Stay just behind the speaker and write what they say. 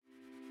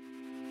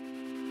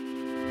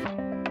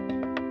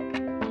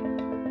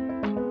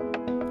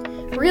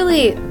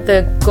Really,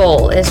 the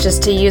goal is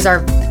just to use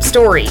our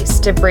stories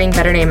to bring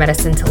veterinary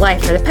medicine to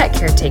life for the pet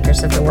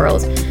caretakers of the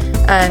world.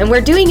 And we're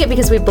doing it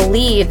because we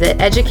believe that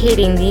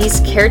educating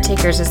these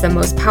caretakers is the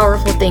most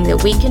powerful thing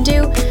that we can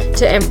do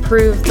to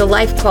improve the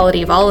life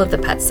quality of all of the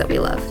pets that we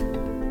love.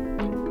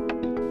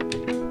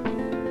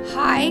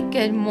 Hi,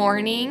 good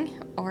morning,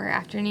 or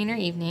afternoon or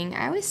evening.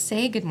 I always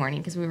say good morning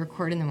because we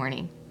record in the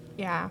morning.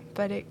 Yeah,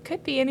 but it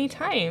could be any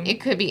time.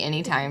 It could be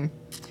any time.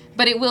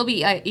 But it will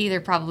be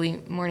either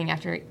probably morning,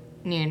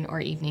 afternoon, or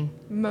evening.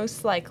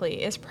 Most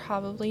likely. It's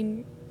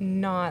probably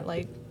not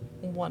like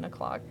 1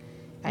 o'clock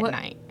at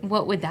night.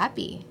 What would that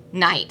be?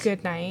 Night.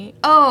 Good night.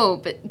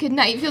 Oh, but good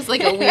night feels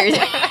like a weird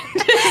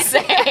thing to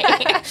say.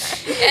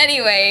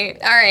 Anyway,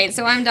 all right,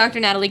 so I'm Dr.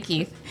 Natalie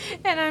Keith.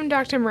 And I'm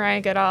Dr.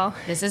 Mariah Goodall.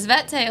 This is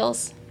Vet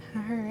Tales.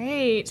 All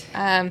right.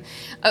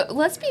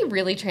 Let's be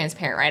really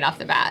transparent right off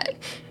the bat.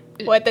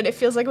 What, that it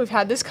feels like we've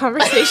had this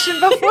conversation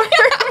before?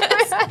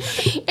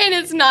 And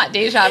it's not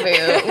deja vu.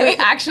 We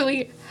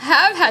actually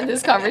have had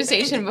this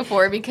conversation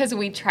before because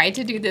we tried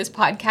to do this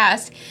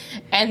podcast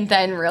and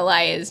then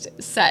realized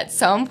at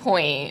some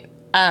point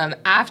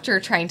after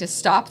trying to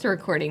stop the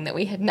recording that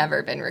we had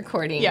never been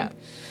recording. Yeah.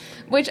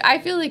 Which I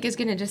feel like is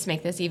going to just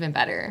make this even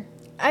better.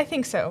 I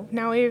think so.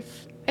 Now we've...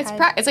 It's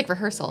like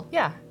rehearsal.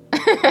 Yeah.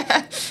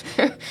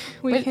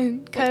 We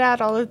can cut out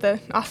all of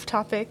the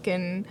off-topic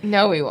and...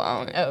 No, we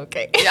won't. Oh,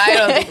 okay.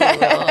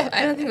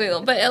 I don't think we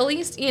will. But at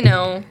least,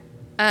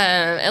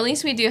 at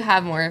least we do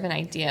have more of an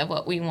idea of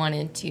what we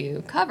wanted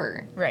to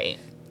cover. Right.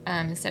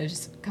 Instead of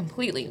just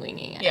completely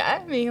winging it. Yeah,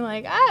 being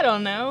like, I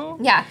don't know.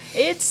 Yeah.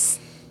 It's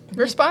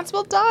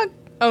Responsible Dog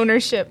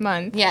Ownership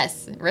Month.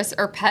 Yes.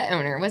 Or pet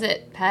owner. Was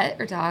it pet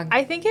or dog?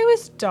 I think it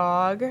was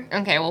dog.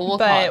 Okay, well, we'll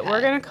call it pet. But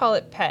we're going to call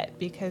it pet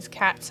because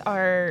cats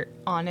are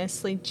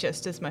honestly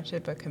just as much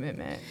of a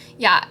commitment.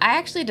 Yeah, I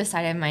actually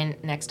decided my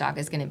next dog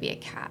is going to be a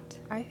cat.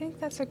 I think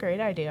that's a great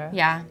idea.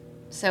 Yeah.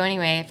 So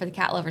anyway, for the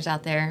cat lovers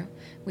out there,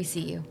 we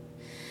see you.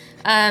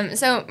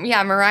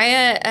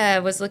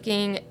 Mariah was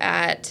looking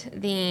at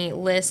the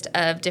list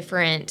of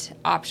different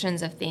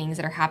options of things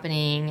that are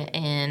happening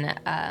in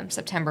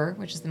September,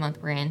 which is the month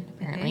we're in,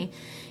 apparently,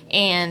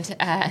 and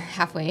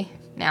halfway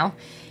now.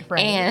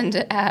 Right.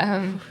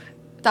 And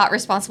thought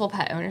responsible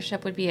pet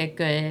ownership would be a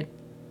good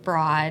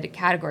broad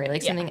category,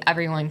 like something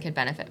everyone could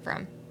benefit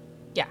from.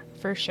 Yeah,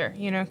 for sure.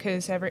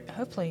 Because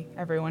hopefully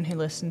everyone who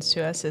listens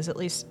to us is at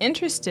least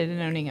interested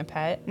in owning a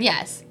pet.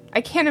 Yes. I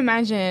can't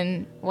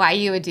imagine why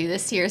you would do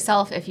this to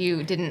yourself if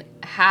you didn't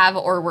have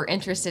or were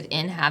interested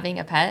in having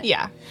a pet.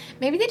 Yeah.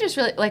 Maybe they just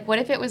really, what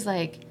if it was,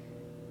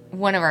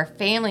 one of our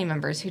family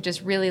members who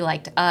just really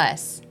liked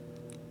us?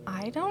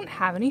 I don't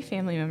have any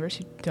family members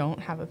who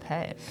don't have a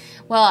pet.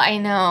 Well, I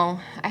know.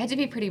 I had to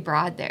be pretty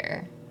broad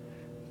there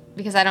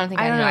because I don't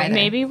think I know either.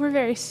 Maybe we're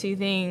very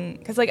soothing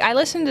because, I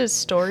listen to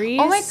stories.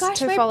 Oh my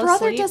gosh, my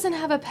brother asleep. doesn't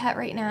have a pet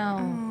right now.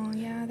 Oh,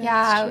 yeah,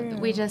 that's true.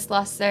 We just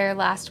lost their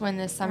last one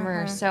this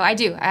summer. So I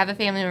do. I have a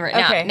family member.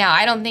 Okay. Now,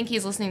 I don't think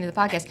he's listening to the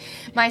podcast.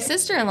 My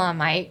sister-in-law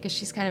might because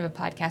she's kind of a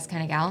podcast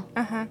kind of gal.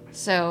 Uh-huh.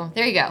 So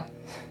there you go.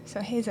 So,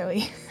 hey, Zoe.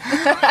 Yeah,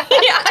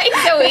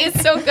 hi, Zoe.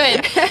 It's so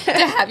good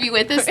to have you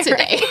with us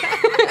today.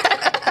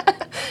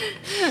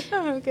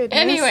 Oh, goodness.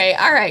 Anyway,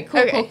 all right.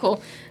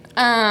 Cool.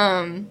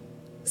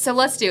 So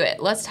let's do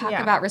it. Let's talk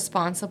about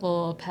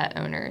responsible pet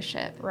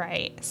ownership.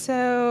 Right.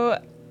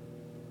 So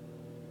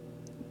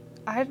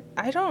I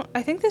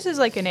think this is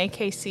like an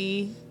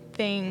AKC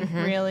thing,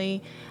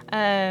 really,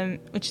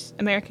 which is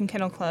American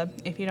Kennel Club,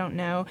 if you don't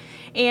know.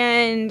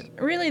 And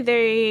really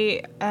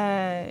they,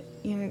 a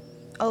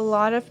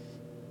lot of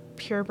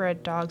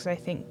purebred dogs, I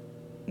think,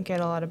 get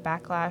a lot of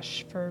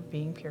backlash for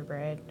being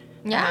purebred.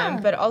 Yeah.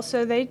 But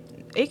also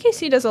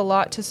AKC does a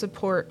lot to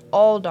support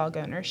all dog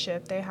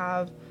ownership. They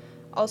have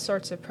all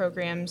sorts of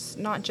programs,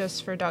 not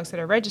just for dogs that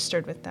are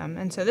registered with them.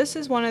 And so this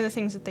is one of the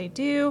things that they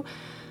do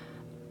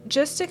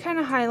just to kind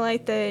of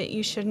highlight that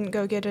you shouldn't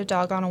go get a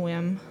dog on a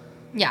whim.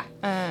 Yeah.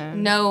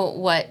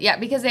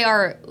 Because they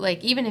are,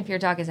 even if your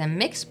dog is a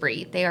mixed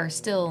breed, they are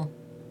still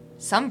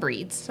some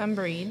breeds. Some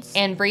breeds.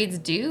 And breeds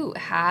do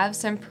have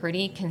some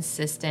pretty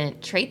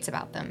consistent traits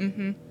about them.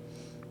 Mm-hmm.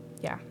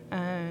 Yeah.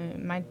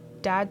 My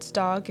dad's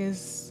dog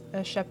is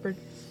a shepherd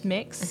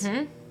mix,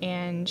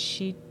 and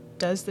she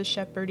does the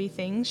shepherdy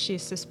things.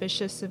 She's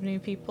suspicious of new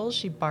people.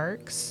 She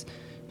barks.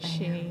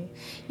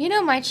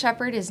 My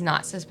shepherd is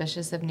not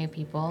suspicious of new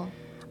people.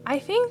 I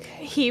think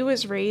he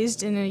was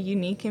raised in a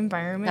unique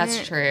environment.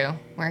 That's true.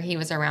 Where he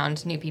was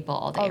around new people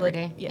all day, every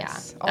day.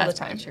 Yes, all the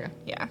time. That's true.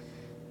 Yeah.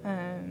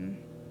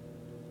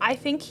 I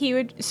think he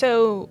would...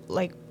 So,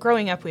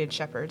 growing up, we had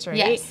shepherds, right?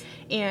 Yes.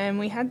 And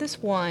we had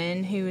this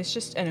one who was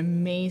just an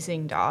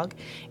amazing dog.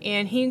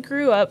 And he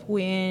grew up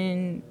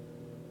when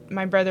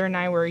my brother and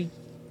I were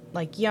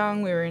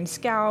young. We were in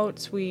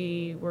scouts.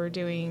 We were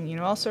doing,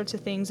 all sorts of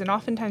things. And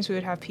oftentimes we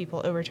would have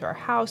people over to our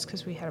house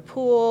because we had a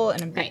pool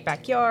and a big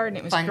backyard, and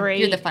it was great.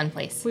 You're the fun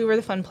place. We were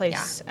the fun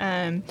place.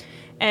 Yeah.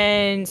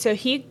 And so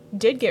he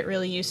did get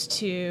really used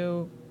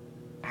to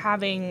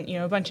having,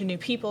 a bunch of new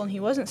people, and he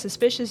wasn't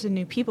suspicious of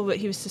new people, but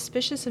he was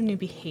suspicious of new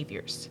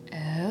behaviors.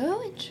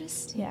 Oh,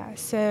 interesting. Yeah.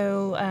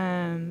 So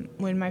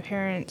when my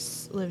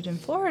parents lived in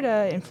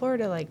Florida,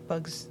 like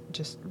bugs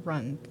just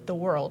run the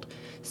world.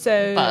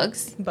 So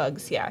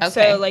bugs, yeah. Okay.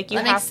 So like you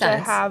That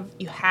have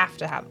makes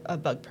to have a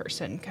bug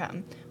person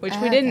come, which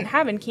we Okay. didn't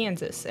have in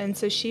Kansas, and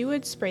so she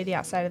would spray the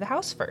outside of the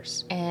house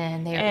first.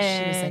 And she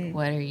was like,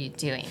 "What are you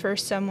doing? For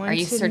someone, Are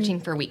you searching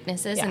for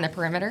weaknesses in the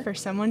perimeter?" For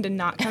someone to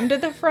not come to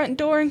the front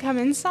door and come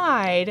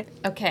inside,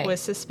 Okay.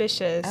 was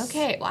suspicious.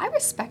 Okay. Well, I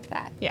respect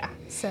that. Yeah.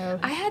 So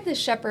I had this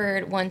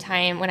shepherd one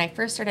time when I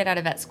first started out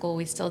of vet school.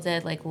 We still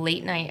did like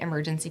late night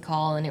emergency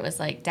call, and it was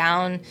like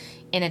down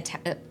in a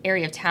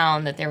area of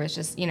town that there was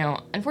just,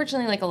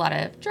 unfortunately, like a lot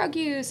of drug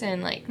use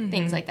and like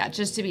things like that,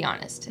 just to be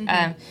honest.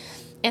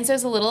 And so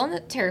it's a little on the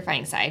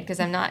terrifying side because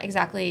I'm not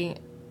exactly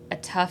a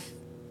tough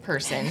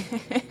person.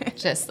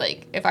 Just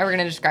like if I were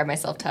going to describe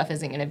myself, tough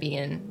isn't going to be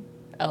in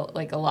a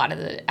lot of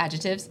the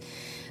adjectives.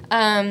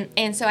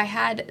 And so I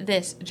had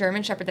this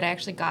German Shepherd that I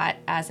actually got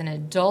as an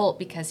adult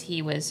because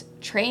he was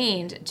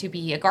trained to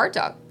be a guard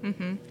dog.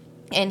 Mm-hmm.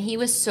 And he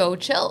was so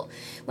chill.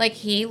 Like,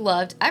 he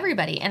loved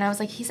everybody. And I was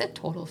like, he's a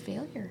total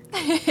failure.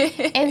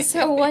 And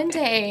so one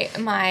day,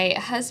 my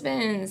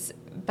husband's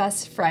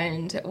best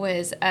friend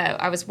was,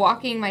 I was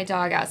walking my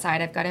dog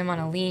outside. I've got him on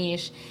a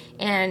leash.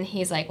 And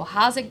he's like, well,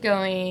 how's it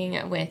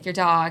going with your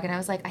dog? And I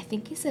was like, I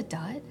think he's a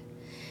dud.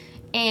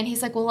 And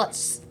he's like, well,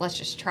 let's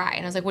just try.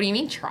 And I was like, what do you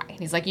mean try? And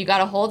he's like, you got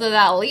a hold of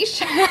that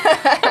leash?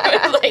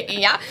 I was like,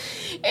 yeah.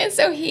 And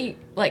so he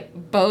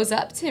like bows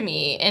up to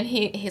me and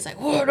he's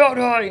like, whoa, no,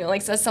 no,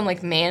 like says some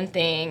like man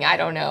thing. I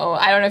don't know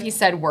if he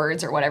said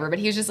words or whatever, but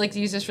he was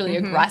just really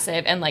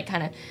aggressive and like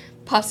kind of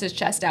puffs his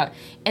chest out.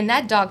 And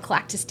that dog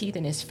clacked his teeth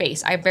in his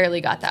face. I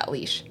barely got that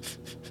leash.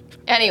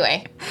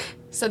 Anyway,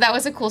 so that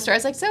was a cool story. I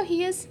was like, so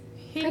he is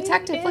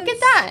protective. Look at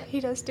that. He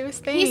does do his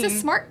thing. He's a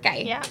smart guy.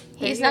 Yeah.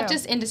 He's not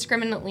just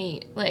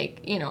indiscriminately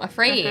like,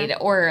 afraid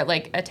or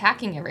like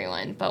attacking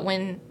everyone, but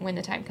when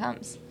the time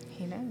comes.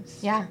 He knows.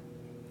 Yeah.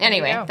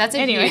 Anyway, that's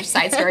a huge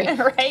side story.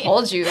 Right.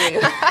 Told you.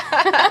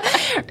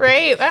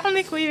 Right. I don't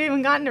think we've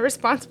even gotten to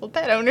responsible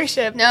pet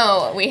ownership.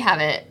 No, we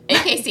haven't.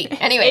 AKC.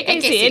 Anyway,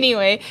 AKC.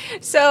 Anyway.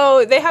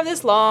 So they have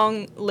this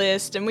long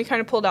list, and we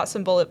kind of pulled out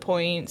some bullet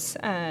points.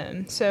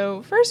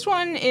 So first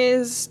one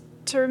is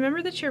to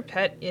remember that your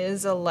pet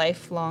is a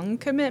lifelong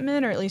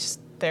commitment, or at least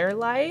their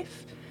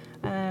life.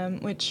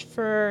 Which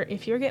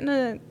if you're getting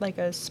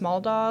a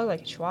small dog,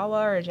 like a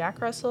Chihuahua or a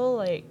Jack Russell,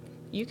 like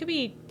you could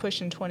be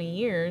pushing 20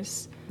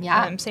 years.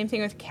 Yeah. Same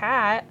thing with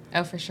cat.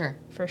 Oh, for sure.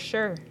 For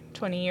sure.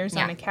 20 years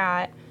on a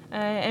cat.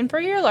 And for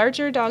your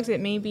larger dogs, it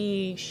may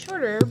be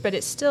shorter, but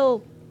it's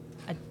still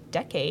a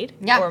decade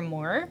or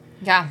more.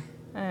 Yeah.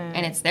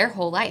 And it's their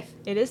whole life.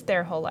 It is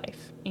their whole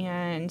life.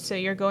 And so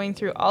you're going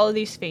through all of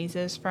these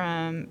phases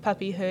from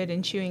puppyhood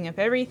and chewing up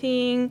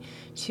everything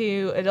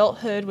to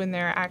adulthood when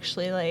they're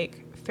actually like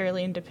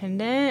fairly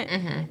independent.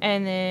 Mm-hmm.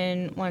 And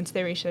then once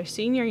they reach their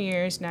senior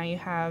years, now you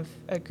have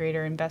a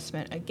greater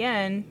investment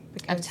again.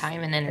 Because of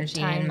time and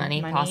energy and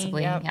money,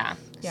 possibly. Yep.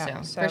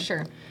 Yeah. So for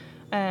sure.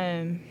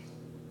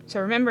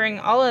 So remembering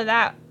all of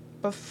that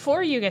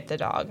before you get the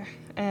dog.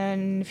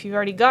 And if you've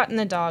already gotten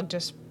the dog,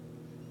 just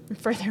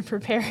further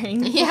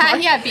preparing.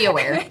 Yeah, be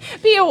aware.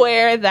 Be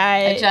aware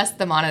that... Adjust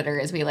the monitor,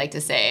 as we like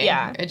to say.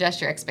 Yeah.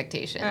 Adjust your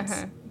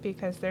expectations.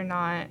 Because they're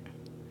not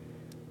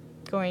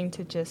going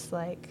to just,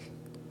 like...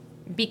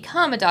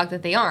 become a dog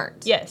that they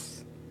aren't.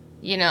 Yes.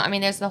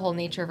 There's the whole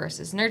nature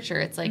versus nurture.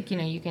 It's like,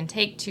 you can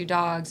take two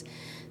dogs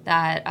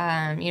that,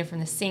 from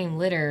the same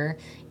litter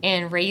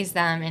and raise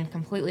them in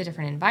completely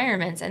different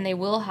environments, and they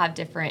will have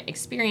different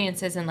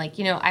experiences. And, like,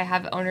 I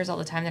have owners all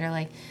the time that are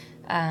like,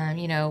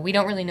 we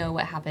don't really know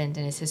what happened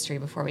in his history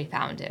before we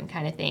found him,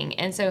 kind of thing.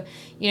 And so,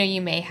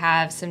 you may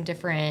have some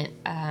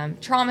different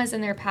traumas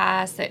in their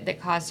past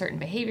that cause certain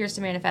behaviors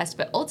to manifest,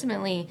 but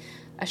ultimately,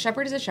 a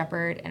shepherd is a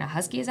shepherd, and a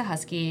husky is a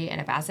husky, and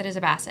a basset is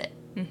a basset.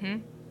 Mm-hmm.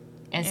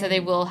 And so they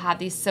will have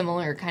these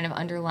similar kind of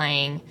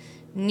underlying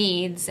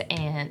needs,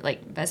 and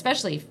like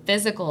especially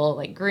physical,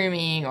 like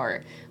grooming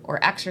or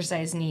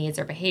exercise needs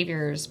or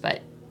behaviors,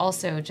 but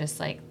also just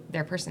like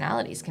their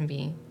personalities can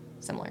be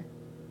similar.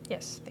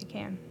 Yes, they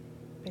can.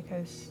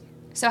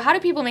 So how do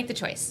people make the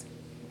choice?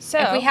 So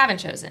if we haven't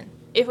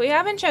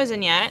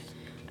chosen yet,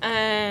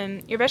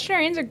 your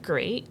veterinarians are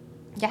great.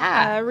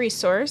 Yeah.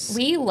 Resource.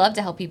 We love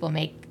to help people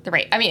make the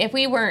right. If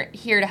we weren't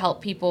here to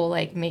help people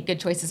like make good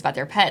choices about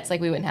their pets,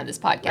 like we wouldn't have this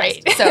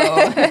podcast.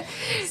 Right.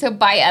 So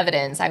by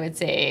evidence, I would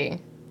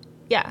say,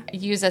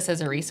 use us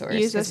as a resource.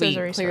 Use us as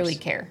a resource. Clearly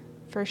care.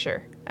 For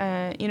sure.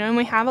 And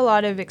we have a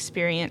lot of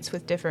experience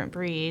with different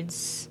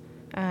breeds,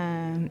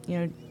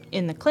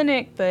 in the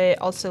clinic, but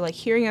also like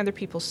hearing other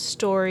people's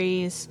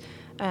stories.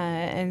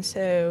 And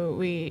so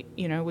we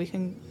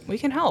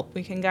can help.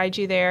 We can guide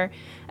you there.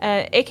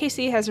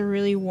 AKC has a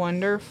really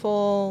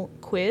wonderful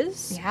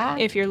quiz. Yeah.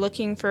 If you're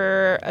looking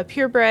for a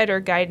purebred or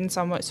guidance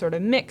on what sort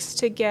of mix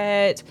to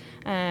get,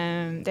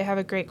 they have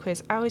a great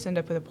quiz. I always end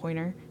up with a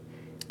pointer.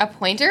 A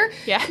pointer?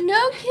 Yeah.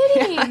 No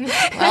kidding.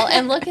 Well,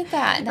 and look at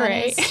that. That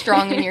Right. is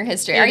strong in your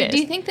history. It Do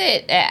you is. think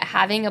that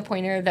having a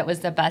pointer that was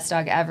the best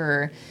dog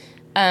ever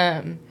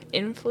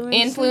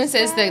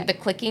influences that? the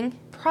clicking?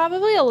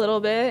 Probably a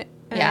little bit.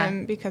 Yeah.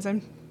 Because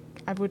I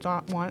would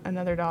not want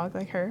another dog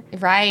like her.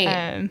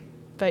 Right.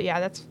 But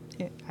yeah,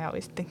 I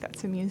always think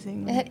that's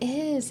amusing. It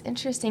is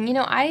interesting. You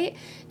know, I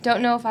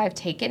don't know if I've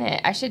taken it.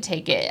 I should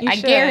take it. You I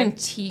should.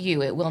 guarantee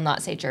you it will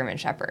not say German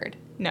Shepherd.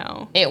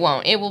 No. It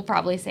won't. It will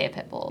probably say a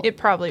pit bull. It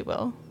probably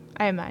will,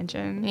 I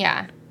imagine.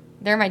 Yeah.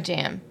 They're my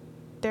jam.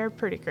 They're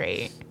pretty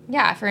great.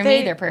 Yeah, for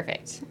me, they're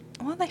perfect.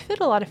 Well, they fit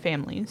a lot of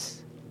families.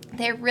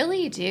 They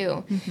really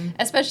do.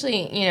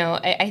 Especially, you know,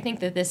 I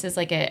think that this is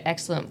like an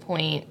excellent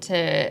point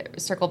to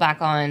circle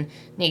back on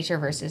nature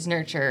versus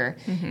nurture.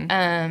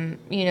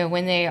 You know,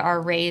 when they are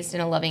raised in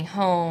a loving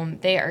home,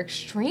 they are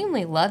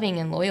extremely loving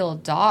and loyal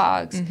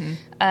dogs.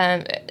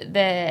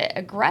 The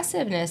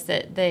aggressiveness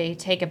that they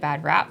take a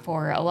bad rap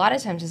for a lot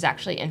of times is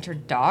actually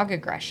inter-dog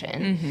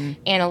aggression.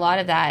 And a lot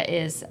of that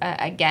is,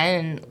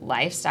 again,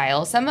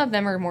 lifestyle. Some of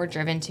them are more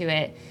driven to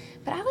it.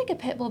 But I like a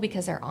pit bull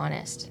because they're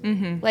honest.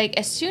 Like,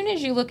 as soon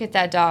as you look at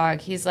that dog,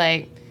 he's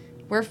like,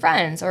 we're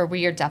friends, or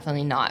we are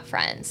definitely not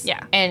friends.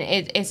 Yeah. And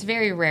it's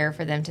very rare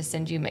for them to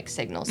send you mixed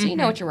signals. So you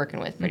know what you're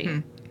working with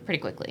pretty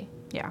quickly.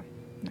 Yeah.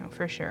 No,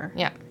 for sure.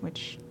 Yeah.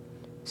 Which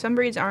some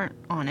breeds aren't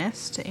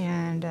honest,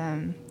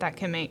 and that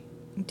can make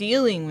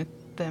dealing with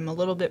them a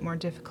little bit more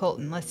difficult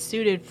and less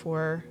suited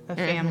for a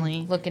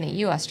family. Looking at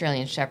you,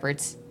 Australian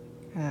Shepherds.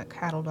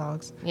 Cattle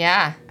dogs.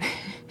 Yeah.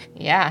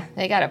 Yeah.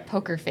 They got a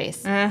poker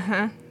face.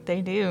 They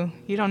do.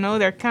 You don't know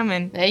they're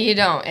coming. No, you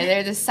don't. And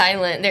they're the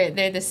silent,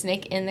 they're the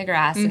snake in the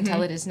grass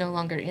until it is no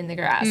longer in the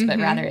grass, but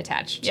rather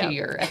attached to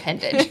your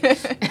appendage.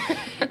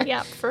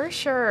 Yeah, for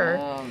sure.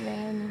 Oh,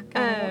 man.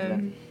 God, I love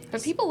them.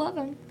 But people love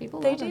them. People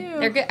love them. do.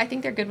 They're good. I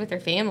think they're good with their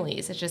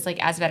families. It's just like,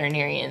 as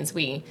veterinarians,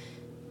 we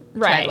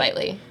tread Right.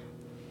 lightly.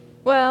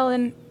 Well,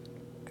 and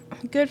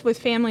good with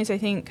families, I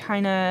think,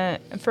 kind of,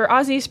 for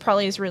Aussies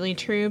probably is really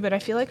true, but I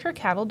feel like for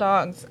cattle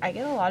dogs, I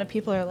get a lot of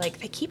people are like,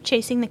 they keep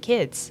chasing the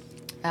kids.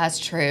 That's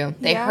true.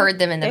 They Yeah, herd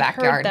them in the they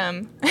backyard. Herd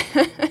them.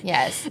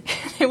 Yes.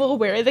 They will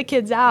wear the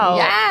kids out.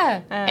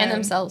 Yeah. And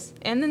themselves.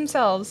 And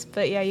themselves.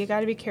 But yeah, you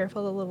got to be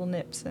careful of the little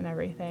nips and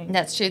everything.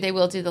 That's true. They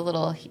will do the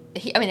little,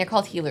 they're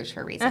called healers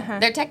for a reason.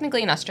 They're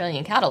technically an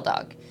Australian cattle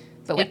dog,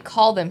 but we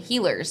call them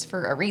healers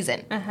for a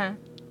reason.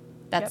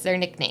 That's their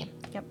nickname.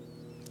 Yep.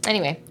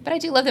 Anyway, but I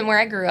do love them. Where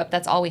I grew up,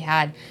 that's all we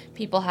had.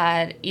 People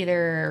had you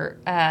either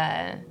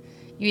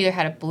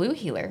had a blue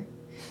healer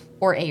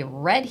or a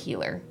red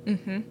healer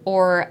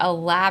or a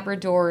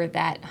Labrador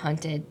that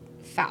hunted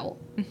fowl.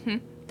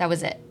 That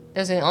was it.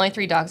 Those are the only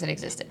 3 dogs that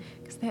existed.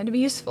 Because they had to be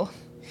useful.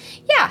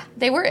 Yeah,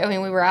 they were. I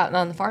mean, we were out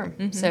on the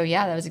farm. So,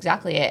 yeah, that was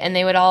exactly it. And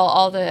they would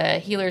all the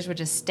healers would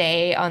just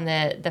stay on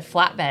the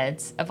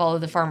flatbeds of all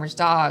of the farmers'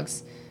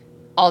 dogs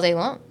all day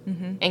long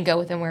and go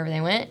with them wherever they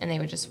went. And they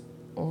would just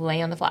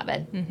lay on the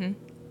flatbed.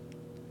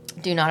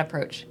 Do not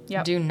approach.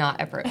 Yep. Do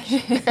not approach.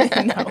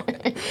 No.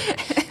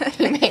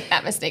 You make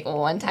that mistake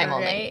one time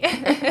only.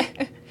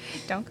 Right.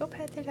 Don't go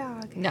pet the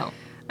dog. No.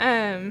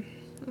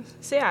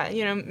 So yeah,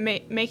 you know,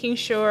 making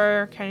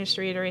sure, kind of just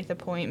to reiterate the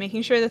point,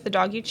 making sure that the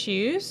dog you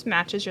choose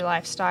matches your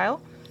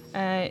lifestyle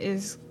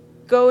is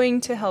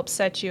going to help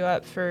set you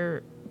up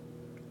for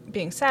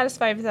being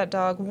satisfied with that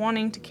dog,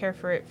 wanting to care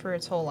for it for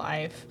its whole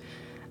life.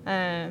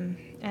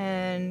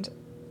 And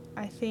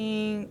I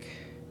think,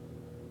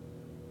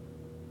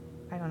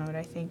 I don't know what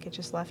I think, it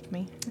just left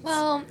me.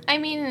 Well, I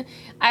mean,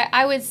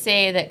 I would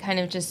say that kind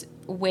of just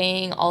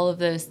weighing all of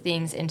those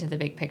things into the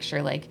big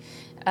picture, like,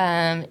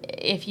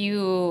 if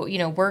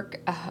you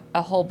work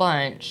a whole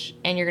bunch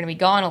and you're going to be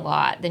gone a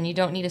lot, then you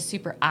don't need a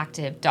super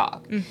active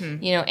dog.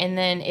 And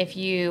then if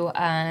you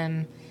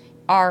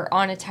are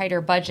on a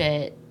tighter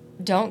budget,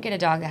 don't get a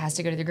dog that has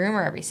to go to the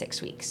groomer every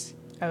 6 weeks.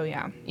 Oh,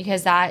 yeah.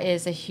 Because that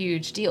is a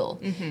huge deal.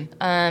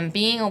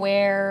 Being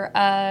aware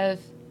of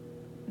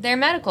their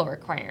medical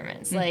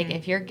requirements. Like,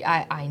 if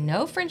I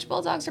know French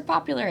Bulldogs are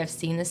popular. I've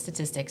seen the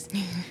statistics.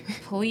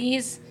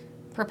 Please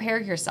prepare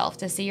yourself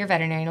to see your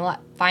veterinarian a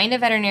lot. Find a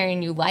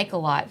veterinarian you like a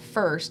lot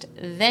first,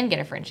 then get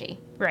a Frenchie.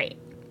 Right.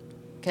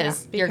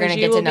 Because you're going to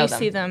get to know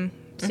them.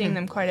 Seeing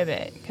them quite a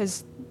bit,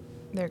 because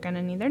they're going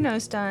to need their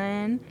nose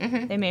done.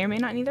 They may or may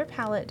not need their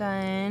palate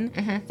done.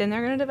 Then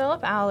they're going to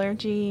develop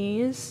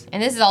allergies.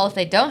 And this is all if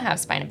they don't have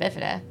spina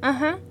bifida.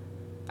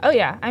 Oh,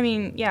 yeah. I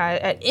mean, yeah,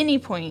 at any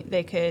point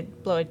they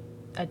could blow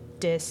a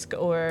disc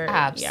or...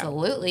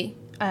 Absolutely.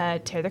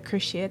 Tear the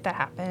cruciate. That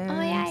happens.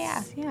 Oh,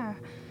 yeah. Yeah.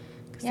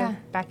 Because their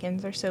back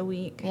ends are so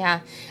weak.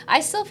 Yeah. I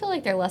still feel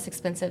like they're less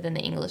expensive than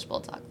the English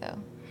Bulldog, though.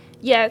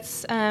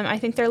 Yes, I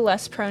think they're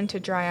less prone to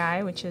dry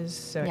eye, which is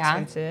so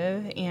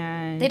expensive,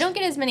 and they don't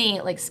get as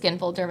many like skin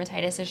fold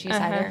dermatitis issues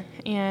either.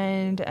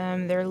 And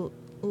they're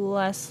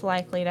less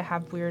likely to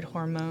have weird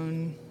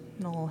hormone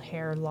little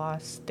hair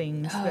loss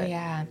things. Oh,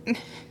 yeah.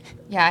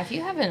 Yeah, if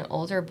you have an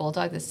older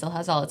bulldog that still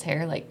has all its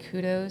hair, like,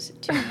 kudos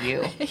to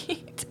you.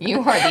 You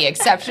are the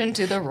exception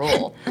to the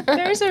rule.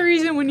 There's a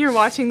reason when you're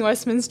watching the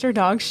Westminster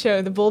Dog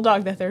Show, the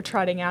bulldog that they're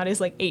trotting out is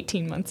like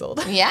 18 months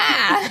old.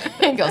 Yeah.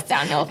 It goes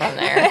downhill from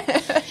there.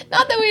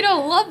 Not that we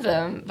don't love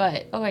them,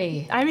 but,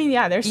 oy. I mean,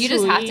 yeah, they're sweet. You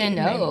just have to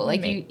know.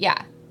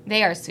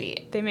 They are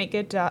sweet. They make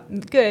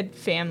good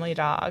family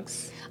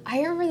dogs.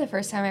 I remember the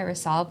first time I ever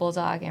saw a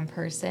bulldog in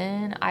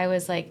person, I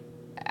was like,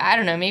 I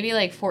don't know, maybe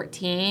like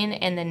 14,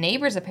 and the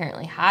neighbors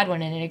apparently had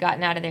one, and it had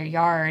gotten out of their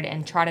yard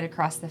and trotted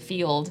across the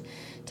field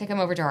to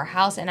come over to our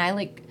house, and I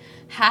like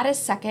had a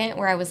second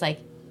where I was like,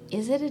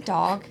 is it a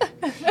dog?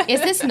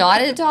 Is this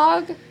not a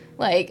dog?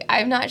 Like,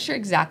 I'm not sure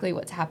exactly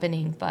what's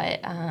happening,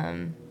 but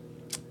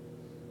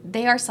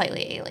they are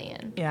slightly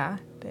alien. Yeah,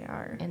 they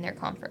are. In their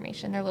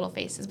conformation, their little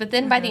faces. But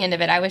then by the end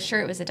of it, I was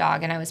sure it was a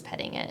dog, and I was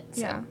petting it.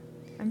 So. Yeah.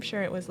 I'm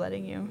sure it was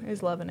letting you. It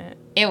was loving it.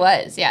 It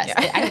was, yes.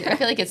 Yeah. I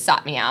feel like it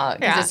sought me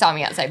out because it saw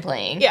me outside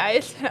playing. Yeah,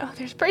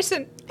 there's a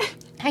person.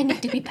 I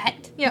need to be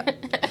pet. Yep.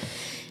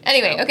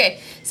 Anyway,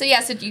 okay. So,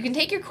 so you can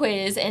take your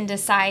quiz and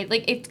decide,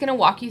 like, it's going to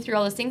walk you through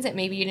all those things that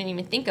maybe you didn't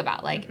even think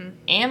about. Like,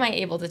 am I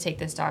able to take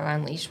this dog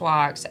on leash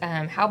walks?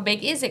 How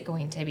big is it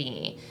going to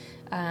be?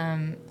 Do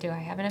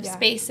I have enough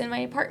space in my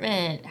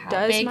apartment?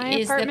 How big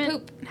is the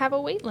poop? Have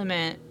a weight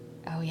limit?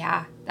 Oh,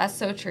 yeah. That's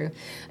so true.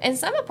 And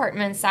some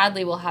apartments,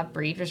 sadly, will have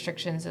breed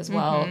restrictions as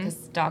well because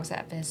dogs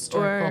have a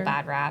historical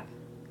bad rap.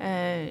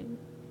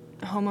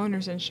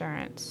 Homeowners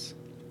insurance.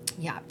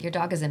 Yeah. Your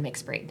dog is a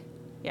mixed breed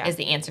is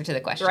the answer to the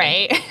question.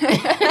 Right.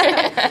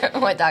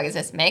 What dog is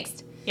this?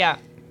 Mixed? Yeah.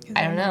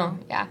 I don't know.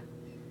 Yeah.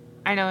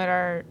 I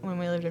know when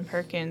we lived in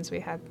Perkins, we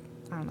had,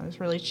 I don't know, it was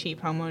really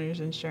cheap homeowners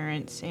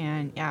insurance,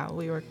 and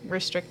we were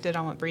restricted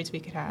on what breeds we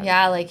could have.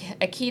 Yeah, like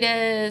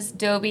Akitas,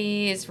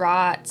 Dobies,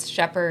 Rots,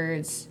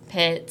 Shepherds,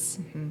 Pits,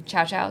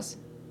 Chow Chows.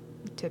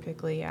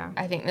 Typically, yeah.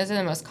 I think those are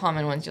the most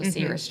common ones you'll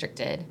see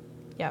restricted.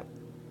 Yep.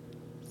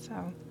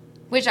 So.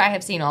 Which I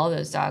have seen all of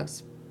those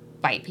dogs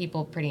bite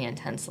people pretty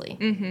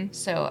intensely.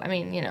 So, I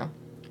mean,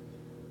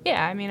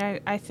 Yeah, I mean,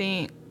 I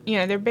think,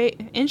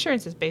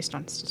 insurance is based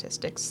on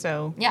statistics,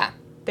 so. Yeah.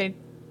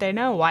 They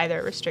know why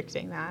they're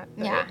restricting that.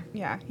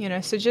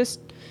 Yeah. So just.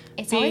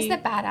 It's always the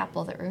bad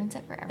apple that ruins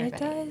it for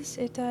everybody.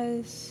 It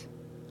does.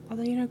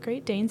 Although,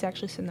 Great Danes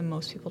actually send the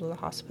most people to the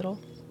hospital.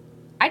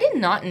 I did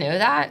not know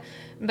that,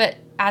 but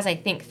as I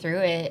think through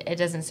it, it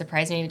doesn't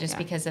surprise me just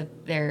because of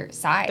their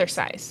size. Their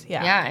size,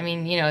 yeah. Yeah, I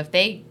mean, if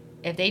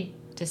they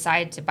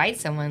decide to bite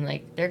someone,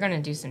 like, they're going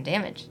to do some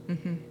damage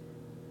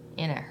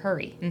in a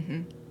hurry.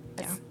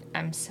 Yeah.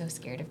 I'm so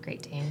scared of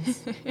Great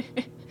Danes.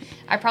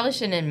 I probably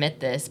shouldn't admit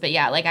this, but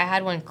I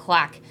had one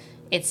clack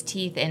its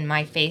teeth in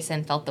my face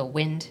and felt the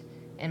wind,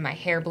 and my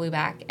hair blew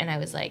back, and I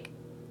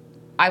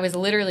was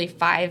literally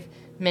 5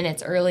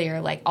 minutes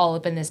earlier, like, all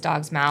up in this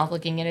dog's mouth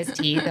looking at his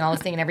teeth and all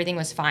this thing, and everything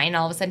was fine.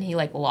 All of a sudden, he,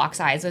 like, locks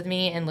eyes with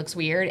me and looks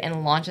weird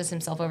and launches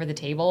himself over the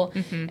table,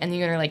 and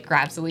the owner, like,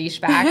 grabs the leash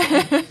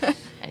back.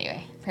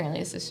 Anyway, apparently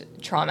this is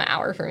trauma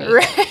hour for me.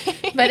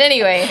 Right. But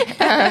anyway,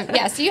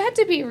 so you have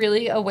to be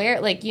really aware.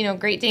 Like,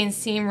 Great Danes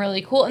seem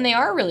really cool, and they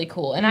are really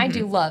cool, and I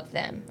do love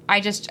them. I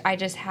just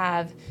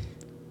have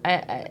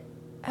a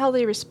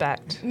healthy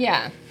respect.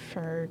 Yeah.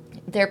 For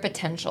their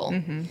potential.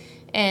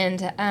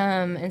 And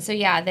so,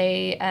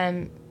 they,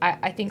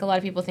 I think a lot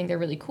of people think they're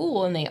really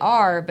cool, and they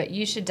are, but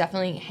you should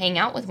definitely hang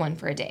out with one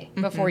for a day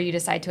before you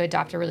decide to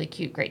adopt a really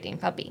cute Great Dane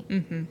puppy.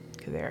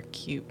 Because they're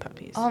cute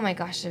puppies. Oh my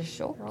gosh, they're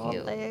so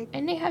cute.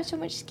 And they have so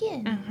much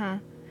skin.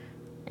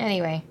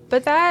 Anyway.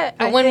 But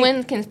when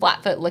one can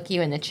flat-foot look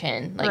you in the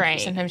chin, like,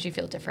 sometimes you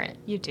feel different.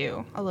 You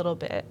do, a little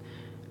bit.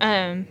 But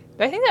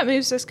I think that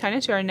moves us kind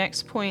of to our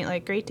next point.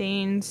 Like, Great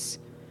Danes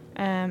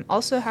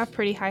also have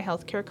pretty high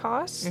healthcare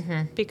costs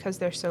because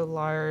they're so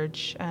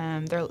large.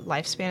 Their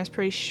lifespan is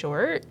pretty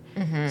short.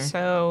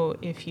 So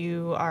if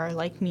you are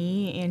like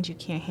me and you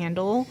can't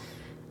handle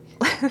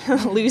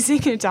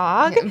losing a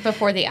dog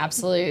before the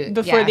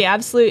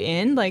absolute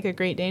end, like, a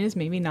Great Dane is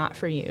maybe not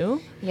for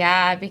you.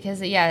 Yeah,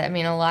 because I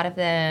mean, a lot of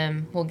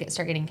them will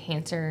start getting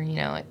cancer,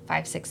 at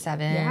 5, 6,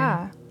 7.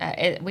 Yeah.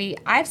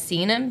 I've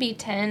seen them be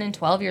 10 and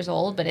 12 years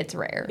old, but it's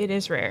rare. It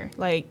is rare.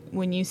 Like,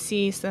 when you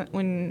see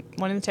when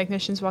one of the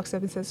technicians walks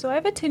up and says, "So I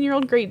have a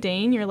 10-year-old Great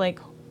Dane," you're like,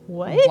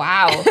 what?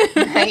 Wow.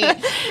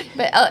 Right.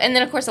 But and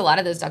then of course a lot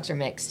of those dogs are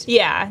mixed.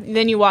 Yeah.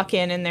 Then you walk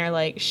in and they're,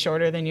 like,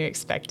 shorter than you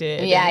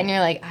expected. Yeah, and you're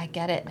like, I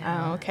get it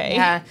now. Oh, okay.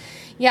 Yeah.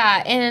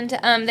 Yeah,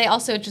 and they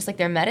also, just like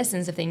their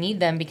medicines, if they need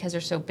them because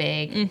they're so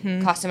big,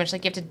 cost so much.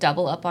 Like, you have to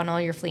double up on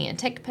all your flea and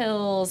tick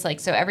pills. Like,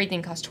 so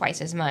everything costs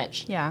twice as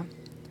much. Yeah.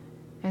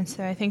 And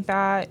so I think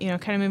that,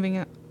 kind of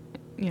moving,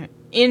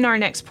 in our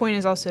next point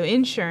is also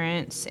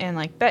insurance and,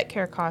 like, vet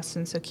care costs.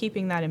 And so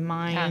keeping that in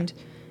mind,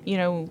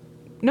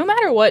 no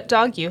matter what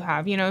dog you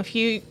have, if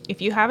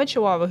you have a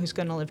Chihuahua who's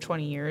going to live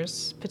 20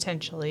 years,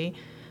 potentially,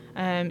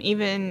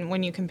 even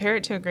when you compare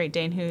it to a Great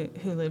Dane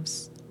who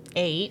lives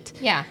 8,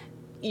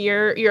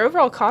 your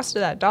overall cost of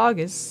that dog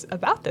is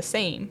about the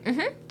same,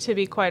 to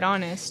be quite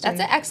honest. That's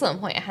an excellent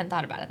point. I hadn't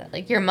thought about it.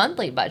 Like, your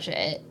monthly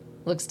budget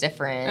looks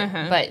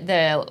different, but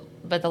the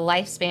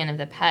lifespan of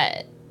the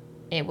pet,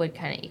 it would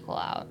kind of equal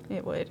out.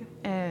 It would.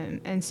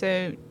 And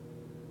so,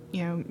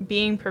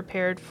 being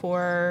prepared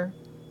for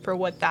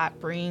what that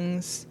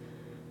brings,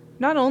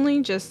 not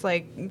only just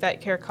like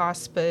vet care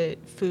costs, but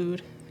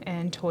food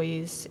and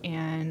toys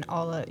and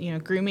all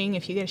the, grooming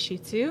if you get a Shih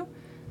Tzu.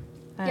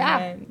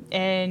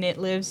 And it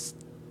lives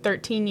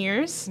 13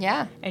 years.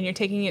 Yeah. And you're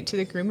taking it to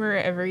the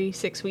groomer every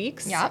 6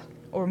 weeks. Yeah.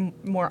 Or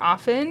more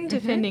often,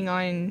 depending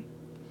on,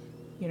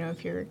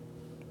 if you're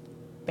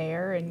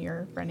bare and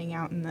you're running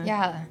out in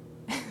the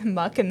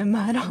muck and the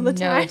mud all the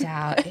time. No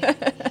doubt.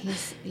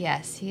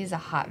 He's a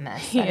hot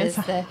mess. He is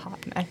a hot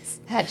mess.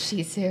 That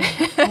Shih Tzu.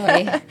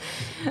 Boy.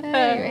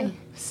 Anyway.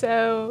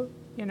 So,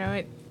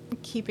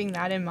 keeping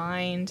that in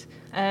mind,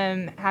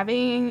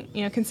 having,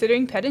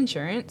 considering pet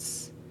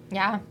insurance.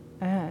 Yeah.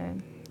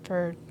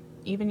 For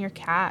even your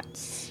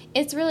cats.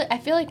 It's really, I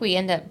feel like we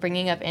end up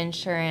bringing up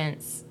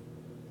insurance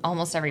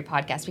almost every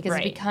podcast because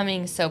it's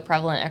becoming so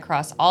prevalent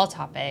across all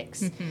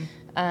topics.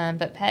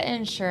 But pet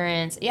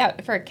insurance,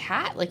 for a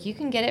cat, like, you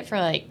can get it for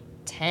like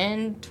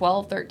 $10,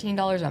 $12,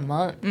 $13 a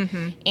month.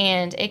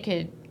 And it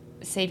could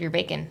save your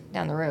bacon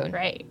down the road.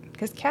 Right.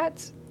 Because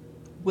cats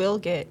will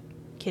get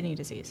kidney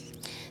disease.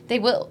 They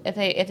will if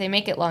they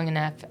make it long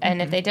enough.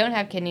 And if they don't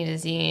have kidney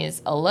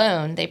disease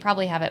alone, they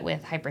probably have it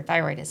with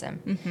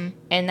hyperthyroidism.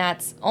 And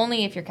that's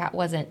only if your cat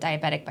wasn't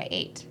diabetic by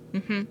 8.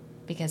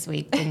 Because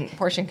we didn't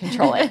portion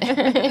control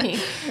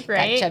it.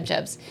 Right. Got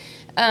chubs.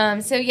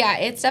 So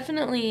it's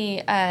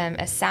definitely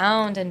a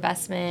sound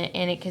investment,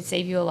 and it could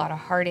save you a lot of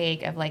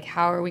heartache of like,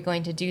 how are we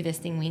going to do this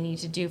thing we need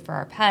to do for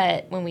our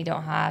pet when we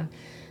don't have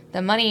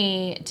the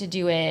money to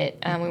do it.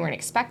 We weren't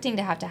expecting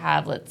to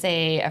have, let's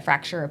say, a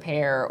fracture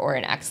repair or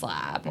an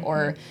XLAB,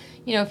 or,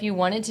 if you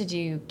wanted to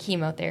do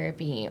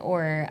chemotherapy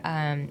or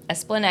a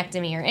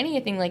splenectomy or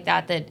anything like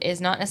that is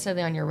not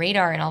necessarily on your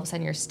radar, and all of a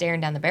sudden you're staring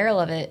down the barrel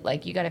of it,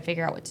 like, you got to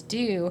figure out what to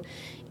do,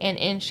 and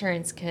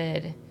insurance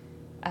could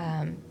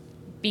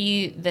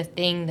be the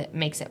thing that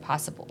makes it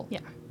possible. Yeah,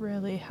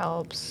 really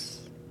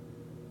helps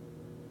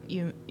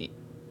you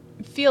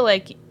feel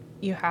like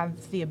you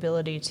have the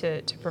ability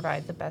to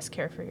provide the best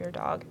care for your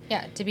dog.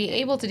 Yeah, to be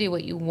able to do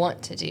what you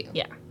want to do.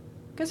 Yeah.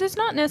 Because it's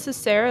not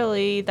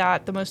necessarily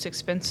that the most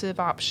expensive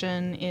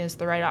option is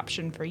the right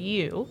option for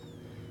you,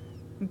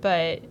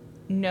 but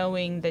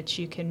knowing that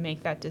you can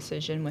make that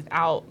decision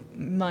without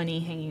money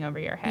hanging over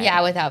your head.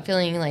 Yeah, without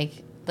feeling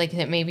like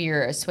that maybe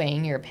you're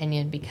swaying your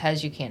opinion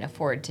because you can't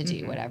afford to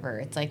do whatever.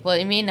 It's like, well,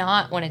 I may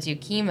not want to do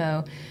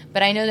chemo,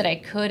 but I know that I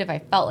could if I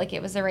felt like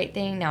it was the right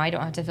thing. Now I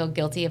don't have to feel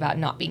guilty about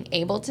not being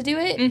able to do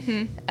it.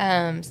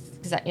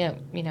 Because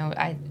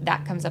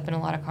that comes up in a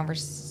lot of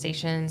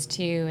conversations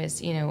too.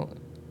 Is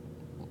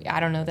I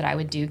don't know that I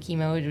would do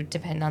chemo. It would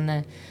depend on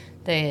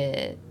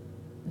the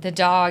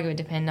dog. It would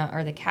depend on,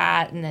 or the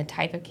cat, and the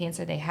type of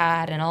cancer they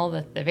had, and all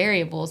the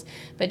variables.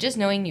 But just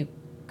knowing you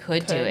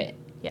could do it,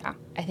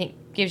 I think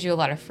gives you a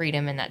lot of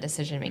freedom in that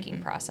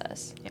decision-making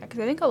process. Yeah, because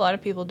I think a lot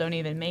of people don't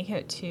even make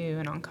it to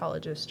an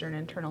oncologist or an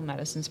internal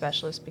medicine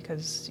specialist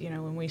because,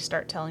 when we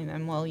start telling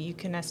them, well, you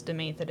can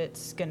estimate that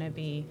it's going to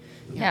be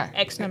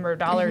X number of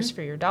dollars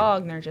for your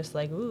dog, and they're just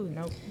like, ooh,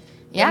 nope.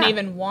 Yeah. Don't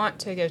even want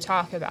to go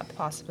talk about the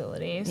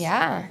possibilities.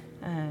 Yeah.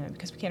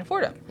 Because we can't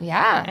afford them.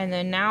 Yeah. And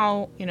then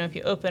now, if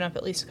you open up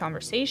at least a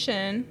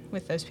conversation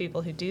with those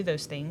people who do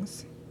those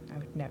things, I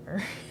would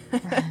never.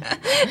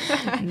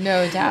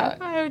 No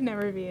doubt. I would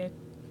never be an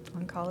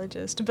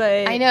oncologist,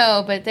 but I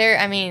know, but they're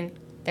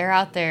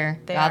out there.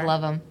 God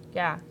love them.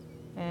 Yeah,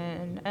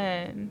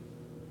 and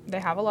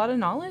they have a lot of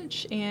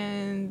knowledge,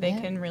 and they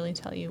can really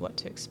tell you what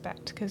to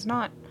expect. Because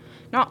not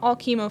all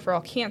chemo for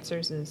all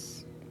cancers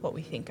is what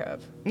we think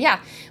of.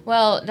 Yeah.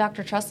 Well,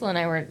 Dr. Trussell and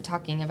I were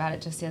talking about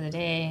it just the other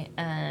day,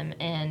 and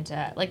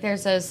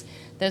there's those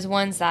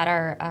ones that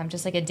are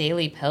just like a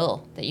daily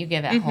pill that you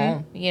give at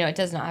home. It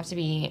does not have to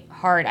be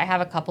hard. I have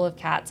a couple of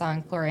cats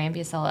on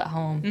chlorambucil at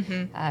home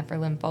for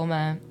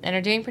lymphoma, and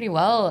are doing pretty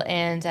well,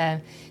 and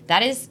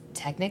that is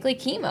technically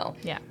chemo.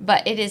 Yeah.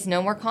 But it is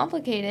no more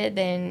complicated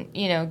than,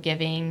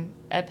 giving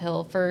a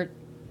pill for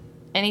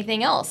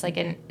anything else, like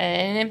an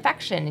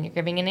infection, and you're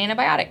giving an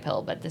antibiotic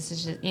pill, but this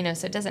is just,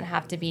 so it doesn't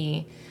have to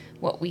be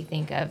what we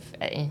think of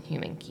in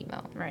human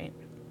chemo. Right.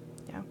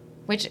 Yeah.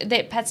 Which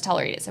pets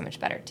tolerate it so much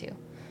better too.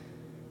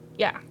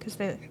 Yeah, because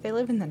they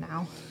live in the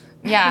now.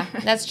 Yeah,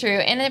 that's true.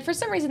 And for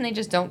some reason, they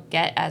just don't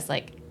get as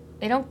they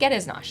don't get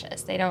as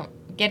nauseous. They don't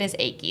get as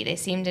achy. They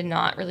seem to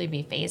not really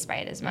be fazed by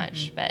it as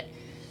much, but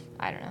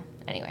I don't know.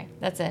 Anyway,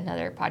 that's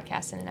another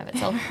podcast in and of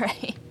itself.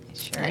 Right.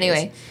 Sure.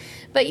 Anyway.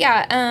 But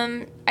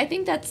yeah, I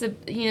think that's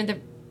the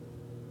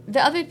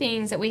other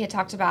things that we had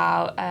talked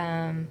about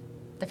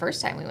the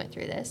first time we went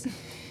through this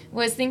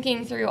was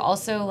thinking through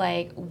also,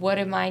 like, what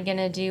am I going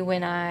to do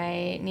when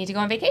I need to go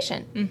on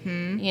vacation?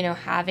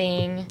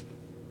 Having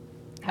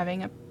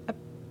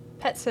a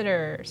pet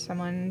sitter, or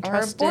someone or a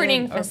trusted,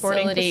 boarding or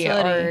facility,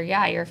 or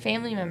yeah, your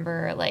family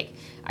member. Like,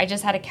 I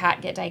just had a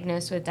cat get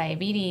diagnosed with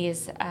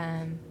diabetes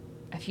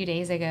a few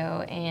days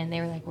ago, and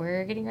they were like,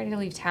 we're getting ready to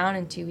leave town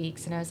in 2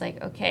 weeks. And I was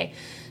like, okay,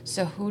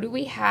 so who do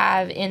we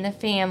have in the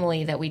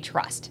family that we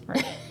trust?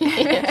 Right.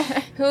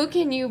 Who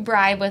can you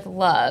bribe with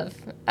love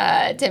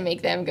to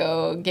make them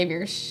go give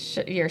your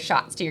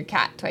shots to your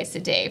cat twice a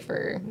day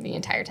for the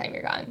entire time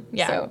you're gone?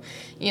 Yeah. So,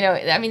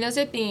 I mean, those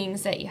are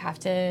things that you have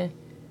to,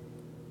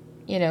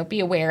 be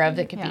aware of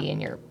that could be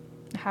in your...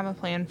 Have a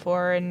plan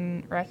for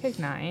and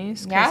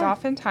recognize. Yeah. Because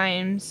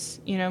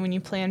oftentimes, when you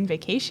plan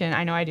vacation,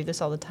 I know I do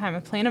this all the time. I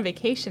plan a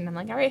vacation. I'm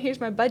like, all right,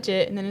 here's my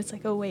budget. And then it's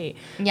like, oh, wait.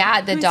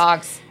 Yeah, the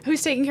dogs.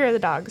 Who's taking care of the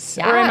dogs?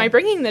 Yeah. Or am I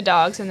bringing the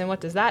dogs? And then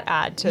what does that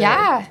add to...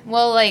 Yeah.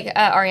 Well, like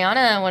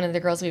Ariana, one of the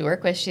girls we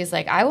work with, she's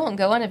like, I won't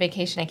go on a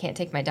vacation I can't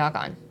take my dog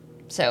on.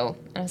 So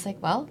I was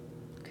like, well,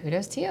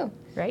 kudos to you.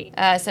 Right.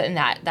 And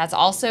that's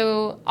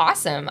also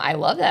awesome. I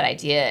love that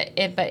idea.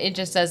 But it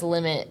just does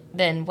limit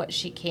then what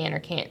she can or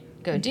can't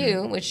go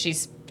do, which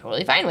she's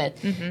totally fine with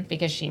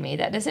because she made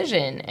that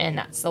decision, and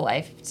that's the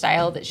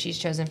lifestyle that she's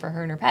chosen for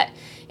her and her pet.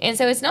 And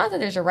so it's not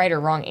that there's a right or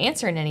wrong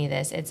answer in any of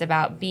this. It's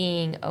about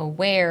being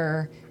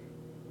aware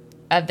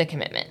of the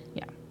commitment.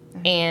 Yeah.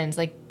 And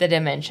like the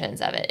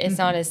dimensions of it. It's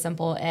not as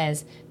simple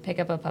as pick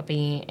up a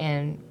puppy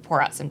and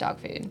pour out some dog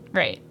food.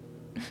 Right.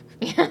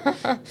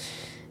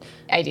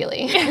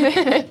 Ideally.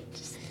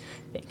 Just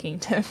thinking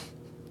to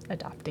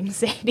adopting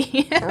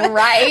Sadie.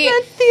 Right.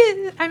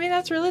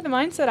 That's really the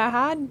mindset I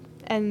had,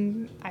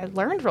 and I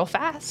learned real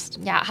fast.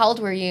 Yeah. How old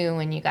were you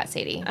when you got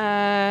Sadie?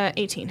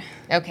 18.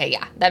 Okay,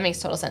 yeah, that makes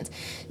total sense.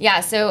 Yeah,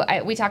 so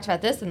we talked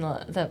about this in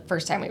the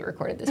first time we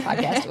recorded this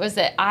podcast, was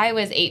that I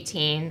was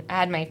 18. I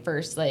had my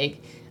first,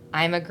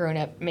 I'm a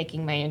grown-up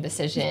making my own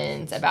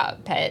decisions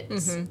about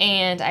pets.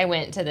 And I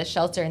went to the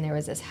shelter, and there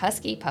was this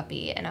husky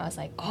puppy, and I was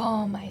like,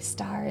 oh, my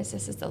stars,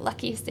 this is the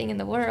luckiest thing in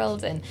the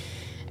world. And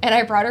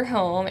I brought her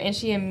home, and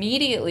she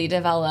immediately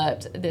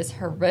developed this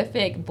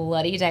horrific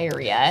bloody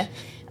diarrhea.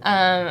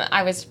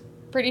 I was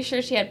pretty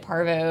sure she had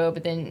parvo,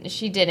 but then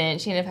she didn't.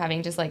 She ended up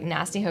having just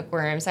nasty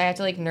hookworms. So I had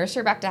to nurse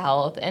her back to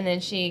health, and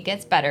then she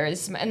gets better.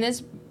 And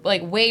this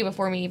way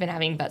before me even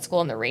having vet school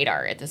on the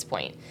radar at this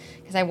point,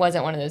 because I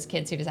wasn't one of those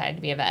kids who decided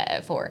to be a vet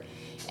at 4.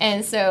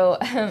 And so,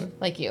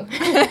 like you.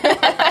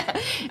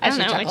 I don't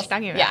know what you're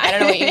talking about. Yeah, I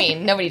don't know what you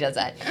mean. Nobody does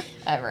that,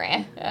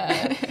 Maria.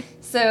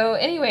 So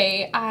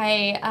anyway,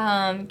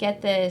 I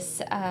get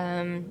this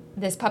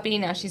this puppy.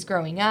 Now she's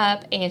growing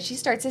up, and she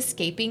starts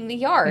escaping the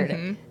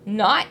yard,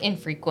 not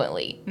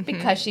infrequently,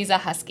 because she's a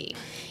husky.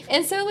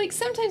 And so,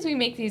 sometimes we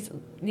make these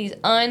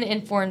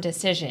uninformed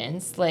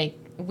decisions, like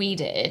we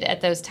did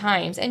at those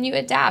times, and you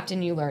adapt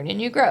and you learn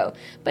and you grow.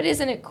 But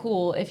isn't it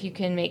cool if you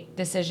can make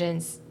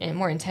decisions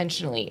more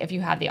intentionally if you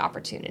have the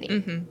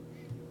opportunity?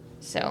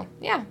 So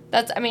yeah,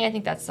 I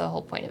think that's the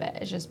whole point of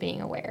it, is just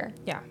being aware.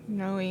 Yeah,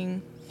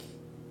 knowing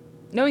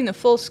the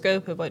full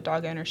scope of what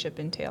dog ownership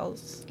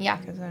entails. Yeah.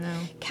 Because I know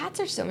cats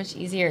are so much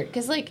easier,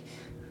 because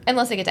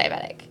unless they get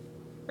diabetic.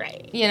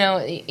 Right.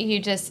 You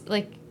just,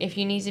 if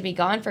you need to be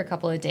gone for a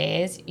couple of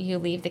days, you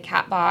leave the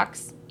cat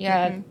box, you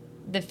have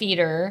the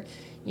feeder,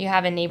 you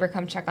have a neighbor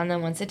come check on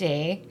them once a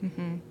day.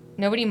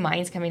 Nobody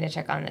minds coming to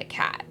check on the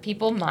cat.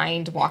 People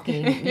mind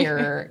walking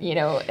your,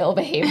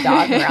 ill-behaved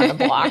dog around the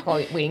block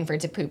while waiting for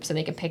it to poop so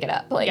they can pick it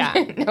up.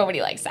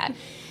 Nobody likes that.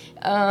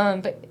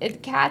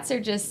 But cats are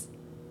just,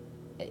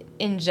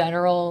 in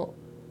general,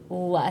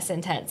 less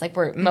intense.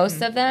 For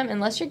most of them,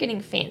 unless you're getting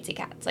fancy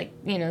cats,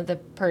 the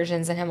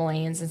Persians and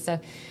Himalayans and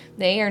stuff,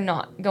 they are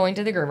not going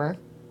to the groomer.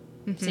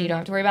 So you don't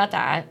have to worry about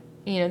that.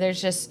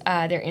 There's just,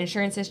 their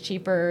insurance is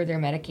cheaper, their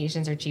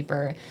medications are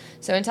cheaper.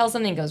 So until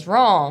something goes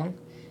wrong,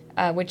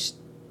 which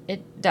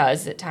it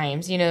does at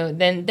times,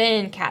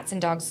 then cats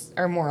and dogs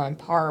are more on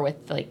par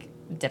with,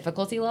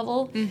 difficulty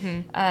level.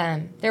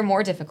 They're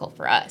more difficult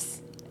for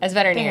us as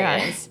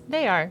veterinarians.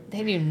 They are.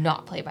 They do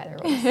not play by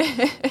the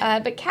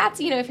rules. But cats,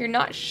 if you're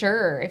not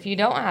sure, if you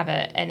don't have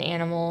an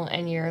animal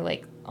and you're,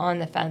 on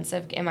the fence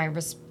of, am I,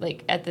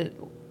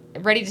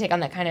 ready to take on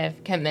that kind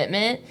of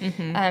commitment,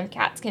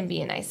 cats can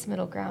be a nice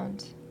middle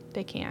ground.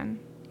 They can.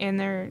 And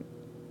they're,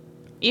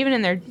 even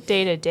in their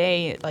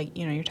day-to-day,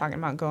 you're talking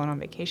about going on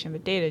vacation,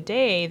 but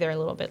day-to-day, they're a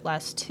little bit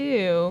less,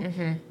 too,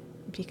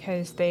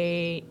 because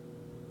you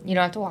don't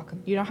have to walk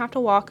them. You don't have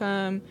to walk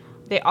them.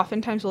 They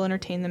oftentimes will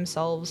entertain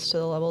themselves to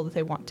the level that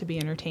they want to be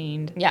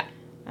entertained. Yeah.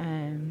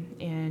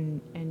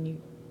 And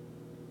you...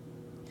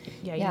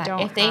 Yeah, you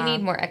don't if they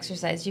need more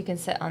exercise, you can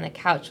sit on the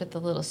couch with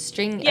the little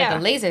string, the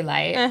laser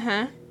light,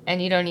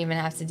 and you don't even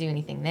have to do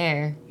anything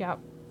there. Yep.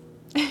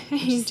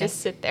 You just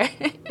sit there.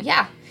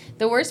 Yeah.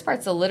 The worst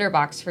part's the litter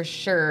box for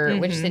sure,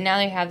 which now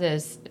they have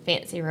those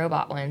fancy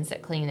robot ones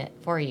that clean it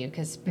for you,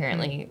 because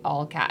apparently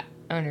all cat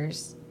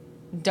owners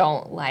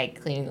don't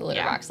like cleaning the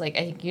litter box. I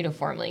think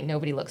uniformly,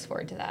 nobody looks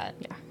forward to that.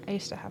 Yeah. I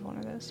used to have one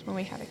of those when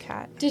we had a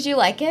cat. Did you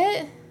like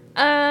it?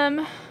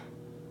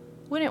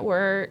 When it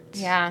worked.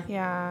 Yeah.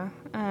 Yeah.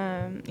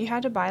 You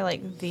had to buy,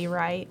 the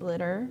right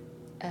litter.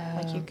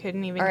 Like you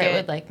couldn't even or get it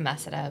would like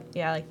mess it up.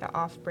 Yeah, like the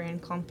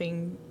off-brand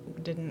clumping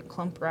didn't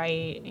clump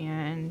right,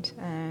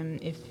 and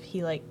if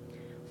he like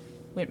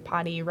went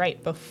potty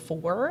right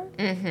before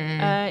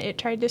it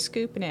tried to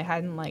scoop and it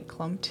hadn't like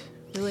clumped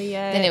really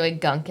yet, Then it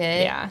would gunk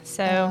it. Yeah,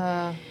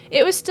 so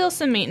it was still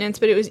some maintenance,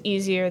 but it was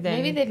easier than.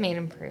 Maybe they've made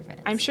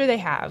improvements. I'm sure they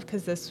have,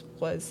 because this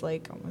was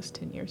like almost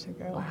 10 years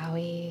ago.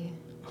 Wowie.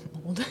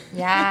 I'm old.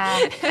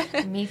 Yeah.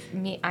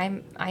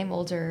 I'm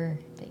older,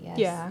 but yes.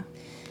 Yeah,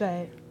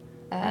 but.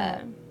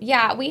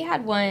 Yeah, we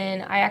had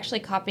one. I actually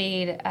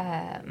copied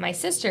my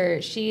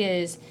sister. She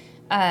is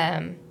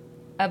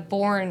a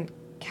born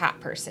cat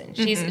person.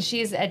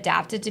 She's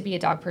adapted to be a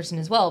dog person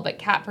as well, but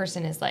cat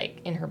person is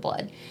like in her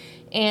blood.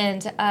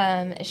 And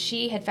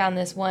she had found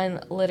this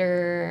one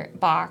litter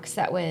box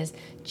that was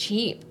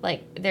cheap.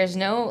 Like there's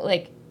no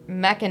like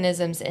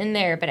mechanisms in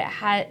there, but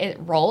it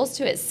rolls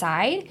to its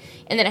side,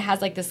 and then it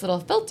has like this little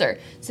filter.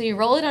 So you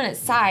roll it on its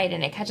side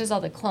and it catches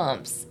all the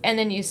clumps, and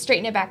then you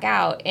straighten it back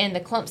out and the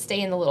clumps stay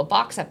in the little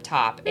box up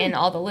top and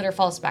all the litter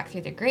falls back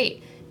through the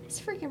grate.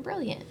 It's freaking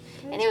brilliant.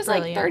 And it was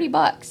like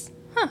 $30.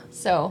 Huh.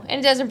 So, and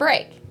it doesn't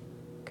break.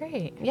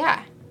 Great.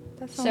 Yeah.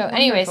 That So sounds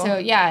anyway, wonderful. so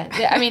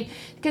yeah, I mean,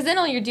 because then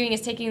all you're doing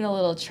is taking the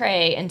little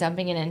tray and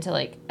dumping it into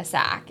like a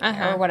sack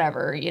or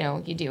whatever,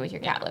 you do with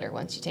your cat litter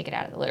once you take it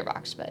out of the litter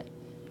box, but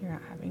You're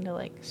not having to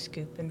like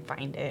scoop and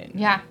find it.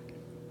 yeah.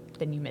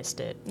 Then you missed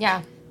it.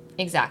 Yeah,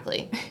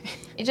 exactly.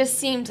 It just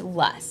seemed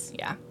less.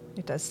 Yeah.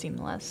 It does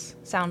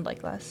sound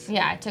like less.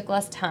 Yeah, it took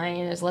less time.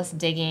 There's less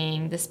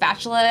digging. The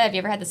spatula, have you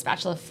ever had the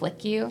spatula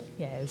flick you?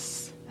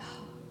 Yes.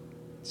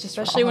 It's just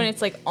Especially when wrong.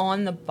 it's like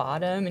on the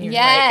bottom and you're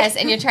Yes,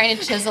 like. and you're trying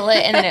to chisel it,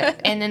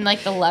 and then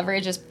like the lever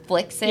just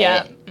flicks it.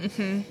 Yeah.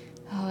 Mm-hmm.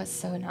 Oh, it's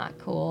so not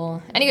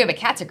cool. Anyway, but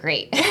cats are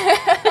great.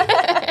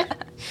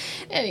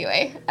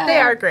 Anyway. They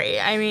are great.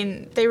 I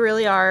mean, they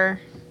really are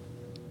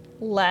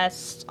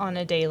less on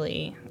a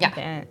daily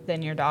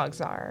than your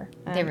dogs are.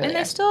 They really and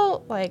they're are.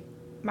 still, like,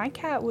 my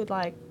cat would,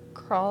 like,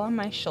 crawl on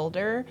my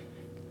shoulder.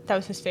 That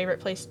was his favorite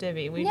place to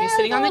be. We'd Yeah, be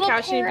sitting the on the little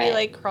couch and he'd be, parrot.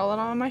 like, crawling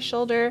on my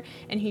shoulder.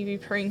 And he'd be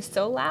purring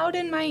so loud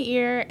in my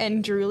ear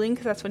and drooling,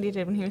 because that's what he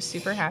did when he was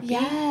super happy.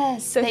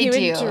 Yes, So they he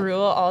do. would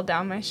drool all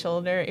down my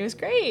shoulder. It was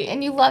great.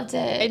 And you loved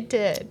it. I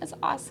did. That's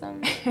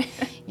awesome.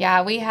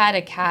 Yeah, we had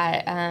a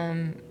cat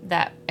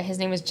that his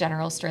name was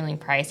General Sterling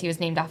Price. He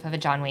was named off of a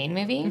John Wayne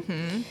movie.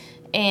 Mm-hmm.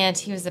 And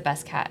he was the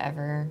best cat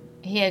ever.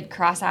 He had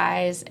cross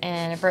eyes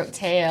and a broke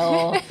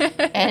tail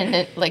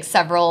and like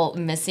several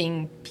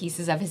missing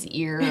pieces of his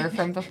ear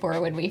from before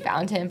when we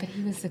found him. But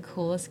he was the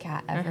coolest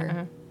cat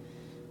ever.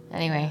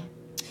 Anyway,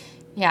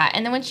 yeah.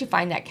 And then once you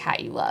find that cat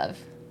you love.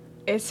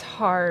 It's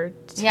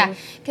hard to... Yeah,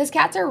 because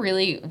cats are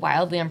really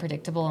wildly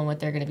unpredictable in what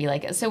they're going to be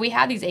like. So we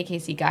have these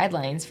AKC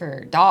guidelines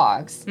for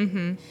dogs.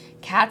 Mm-hmm.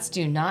 Cats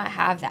do not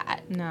have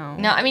that. No.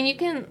 No, I mean, you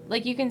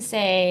can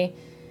say,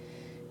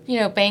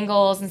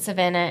 Bengals and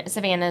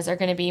Savannahs are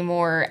going to be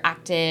more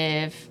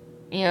active.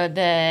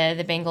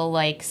 The Bengal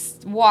likes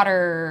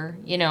water,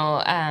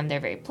 they're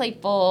very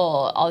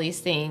playful, all these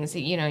things,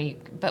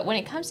 but when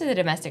it comes to the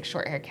domestic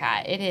short hair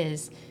cat, it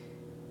is,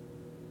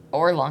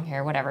 or long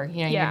hair, whatever,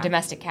 your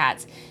domestic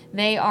cats,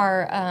 they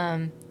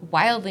are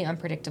wildly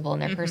unpredictable in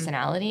their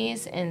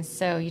personalities, and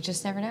so you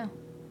just never know.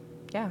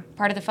 Yeah.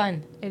 Part of the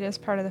fun. It is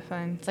part of the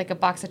fun. It's like a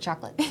box of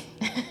chocolates.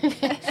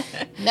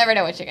 Never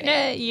know what you're going to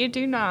get. You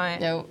do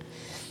not. No.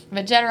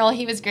 But General,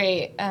 he was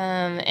great.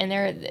 And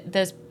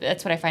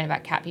that's what I find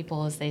about cat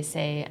people is they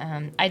say,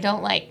 I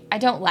don't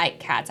like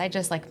cats. I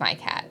just like my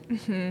cat.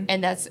 Mm-hmm.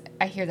 And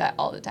I hear that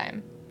all the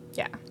time.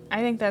 Yeah.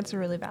 I think that's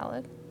really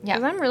valid. Yeah.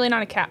 Because I'm really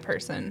not a cat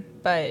person,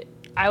 but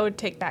I would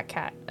take that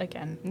cat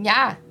again.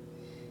 Yeah.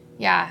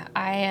 Yeah.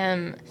 I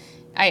am.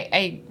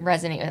 I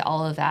resonate with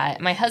all of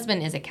that. My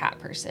husband is a cat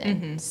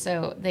person,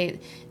 so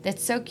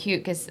that's so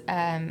cute because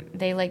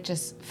they like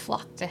just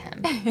flock to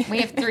him.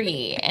 We have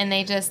 3, and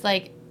they just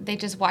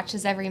watch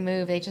his every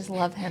move. They just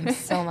love him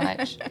so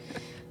much.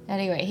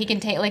 Anyway, he can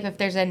take if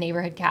there's a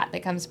neighborhood cat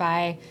that comes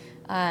by,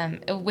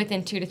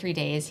 within 2 to 3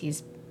 days,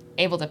 he's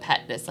able to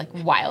pet this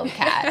wild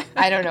cat.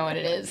 I don't know what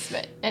it is,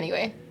 but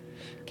anyway,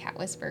 cat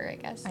whisperer,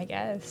 I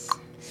guess.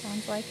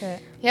 Sounds like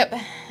it. Yep.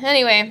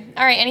 Anyway,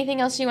 all right.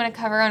 Anything else you want to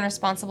cover on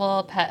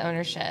responsible pet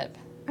ownership?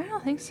 I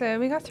don't think so.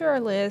 We got through our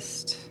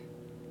list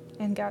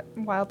and got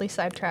wildly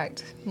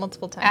sidetracked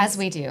multiple times. As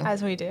we do.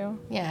 As we do.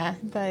 Yeah.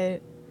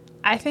 But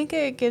I think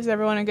it gives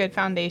everyone a good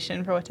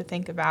foundation for what to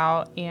think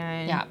about.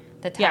 And yeah.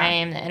 The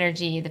time, the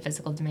energy, the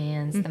physical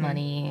demands, the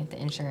money,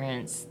 the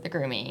insurance, the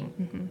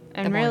grooming.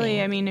 And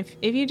really, I mean,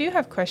 if you do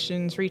have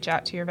questions, reach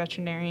out to your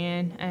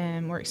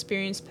veterinarian. We're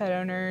experienced pet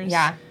owners.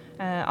 Yeah.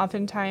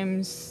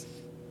 Oftentimes,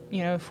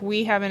 if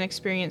we haven't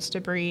experienced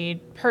a breed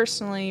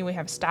personally, we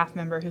have a staff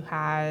member who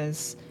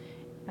has.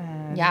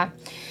 Yeah.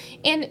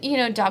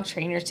 And, dog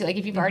trainers too.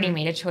 If you've already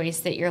made a choice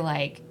that you're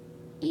like,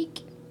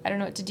 eek, I don't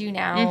know what to do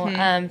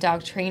now.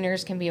 Dog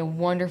trainers can be a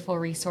wonderful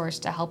resource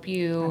to help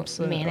you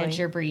manage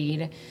your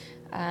breed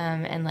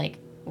and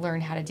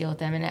learn how to deal with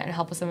them and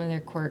help with some of their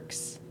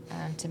quirks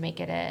to make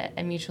it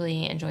a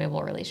mutually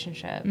enjoyable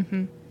relationship.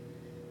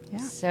 Yeah.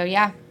 So,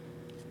 yeah.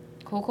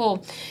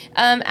 Cool.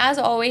 As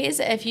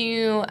always, if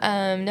you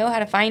know how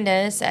to find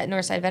us at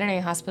Northside Veterinary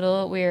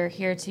Hospital, we're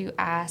here to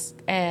ask,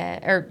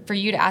 or for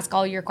you to ask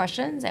all your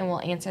questions, and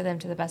we'll answer them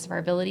to the best of our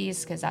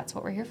abilities, because that's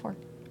what we're here for.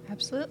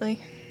 Absolutely.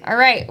 All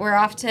right, we're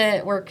off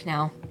to work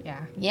now.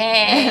 Yeah.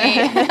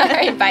 Yay! All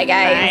right, bye,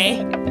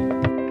 guys. Bye.